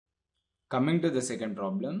Coming to the second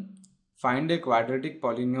problem, find a quadratic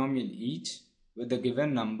polynomial each with the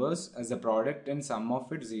given numbers as the product and sum of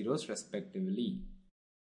its zeros respectively.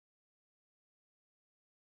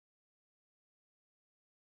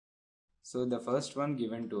 So the first one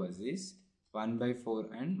given to us is 1 by 4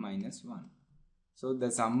 and minus 1. So the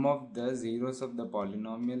sum of the zeros of the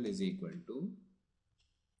polynomial is equal to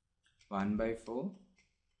 1 by 4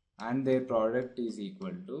 and their product is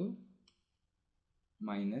equal to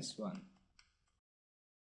minus 1.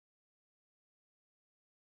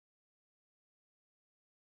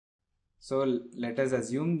 So let us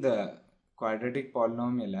assume the quadratic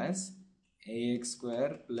polynomial as ax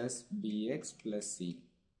square plus bx plus c.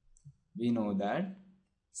 We know that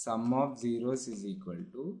sum of zeros is equal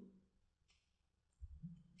to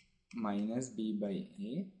minus b by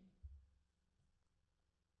a,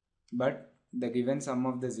 but the given sum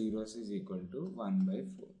of the zeros is equal to 1 by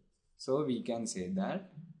 4. So we can say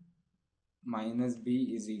that minus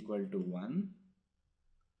b is equal to 1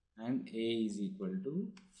 and a is equal to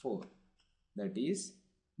 4. That is,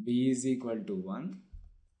 b is equal to 1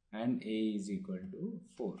 and a is equal to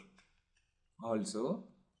 4. Also,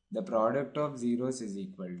 the product of zeros is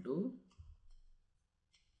equal to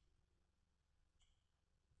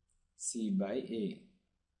c by a,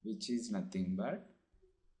 which is nothing but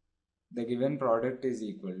the given product is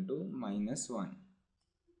equal to minus 1.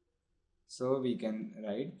 So we can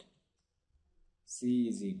write c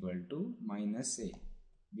is equal to minus a.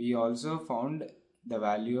 We also found the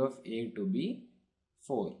value of a to be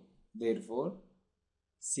 4. Therefore,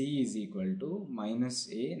 c is equal to minus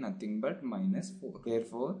a, nothing but minus 4.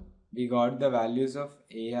 Therefore, we got the values of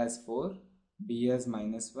a as 4, b as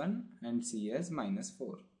minus 1 and c as minus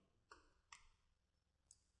 4.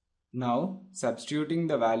 Now, substituting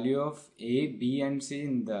the value of a, b and c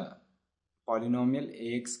in the polynomial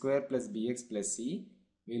ax square plus bx plus c,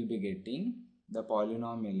 we will be getting the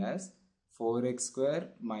polynomial as 4x square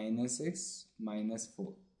minus x minus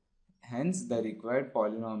 4. Hence, the required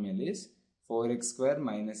polynomial is 4x square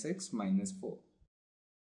minus x minus 4.